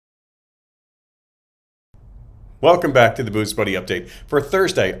Welcome back to the Booze Buddy Update for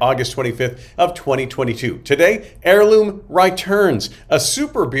Thursday, August 25th of 2022. Today, Heirloom Rye-turns, a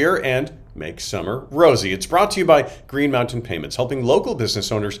super beer, and make summer rosy. It's brought to you by Green Mountain Payments, helping local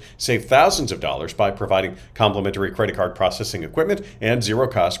business owners save thousands of dollars by providing complimentary credit card processing equipment and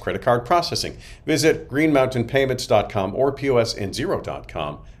zero-cost credit card processing. Visit greenmountainpayments.com or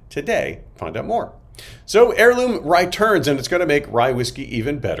POSN0.com today. Find out more. So Heirloom Rye-turns, and it's going to make rye whiskey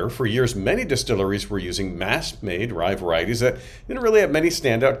even better. For years, many distilleries were using mass-made rye varieties that didn't really have many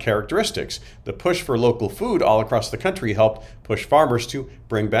standout characteristics. The push for local food all across the country helped push farmers to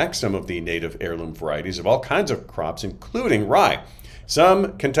bring back some of the native heirloom varieties of all kinds of crops, including rye.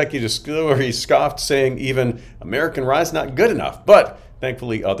 Some Kentucky distilleries scoffed, saying even American rye is not good enough, but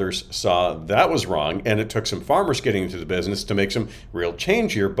thankfully, others saw that was wrong, and it took some farmers getting into the business to make some real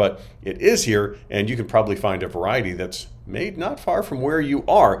change here, but it is here, and you can probably find a variety that's made not far from where you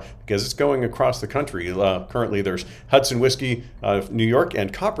are, because it's going across the country. Currently, there's Hudson Whiskey of New York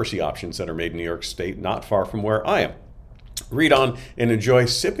and Copper Sea options that are made in New York State, not far from where I am. Read on and enjoy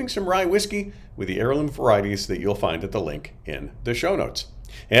sipping some rye whiskey with the heirloom varieties that you'll find at the link in the show notes.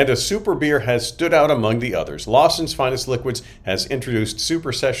 And a super beer has stood out among the others. Lawson's Finest Liquids has introduced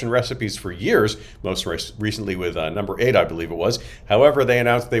super session recipes for years, most recently with number 8, I believe it was. However, they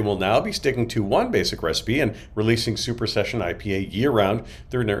announced they will now be sticking to one basic recipe and releasing super session IPA year-round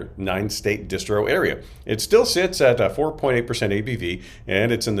through their 9-state distro area. It still sits at 4.8% ABV,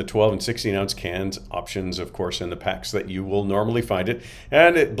 and it's in the 12 and 16-ounce cans, options, of course, in the packs that you will normally find it.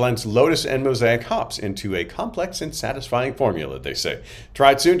 And it blends Lotus and Mosaic hops into a complex and satisfying formula, they say.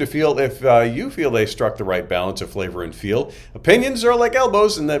 Try it soon to feel if you feel they struck the right balance of flavor and feel. Opinions are like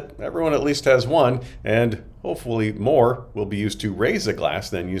elbows, and that everyone at least has one, and hopefully more will be used to raise a glass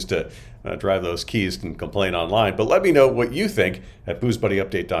than used to drive those keys and complain online. But let me know what you think at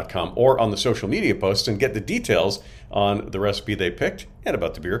boozebuddyupdate.com or on the social media posts, and get the details on the recipe they picked and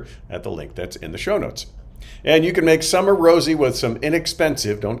about the beer at the link that's in the show notes. And you can make summer rosy with some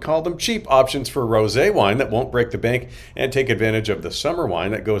inexpensive, don't call them cheap, options for rosé wine that won't break the bank, and take advantage of the summer wine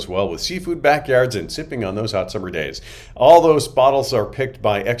that goes well with seafood backyards and sipping on those hot summer days. All these bottles, I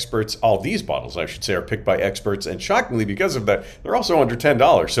should say, are picked by experts, and shockingly, because of that, they're also under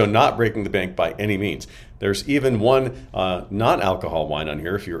 $10, so not breaking the bank by any means. There's even one non-alcohol wine on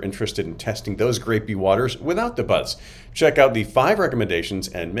here if you're interested in testing those grapey waters without the buzz. Check out the 5 recommendations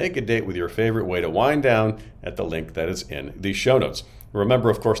and make a date with your favorite way to wind down at the link that is in the show notes.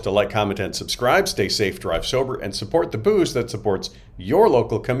 Remember, of course, to like, comment, and subscribe. Stay safe, drive sober, and support the booze that supports your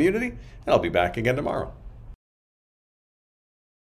local community. And I'll be back again tomorrow.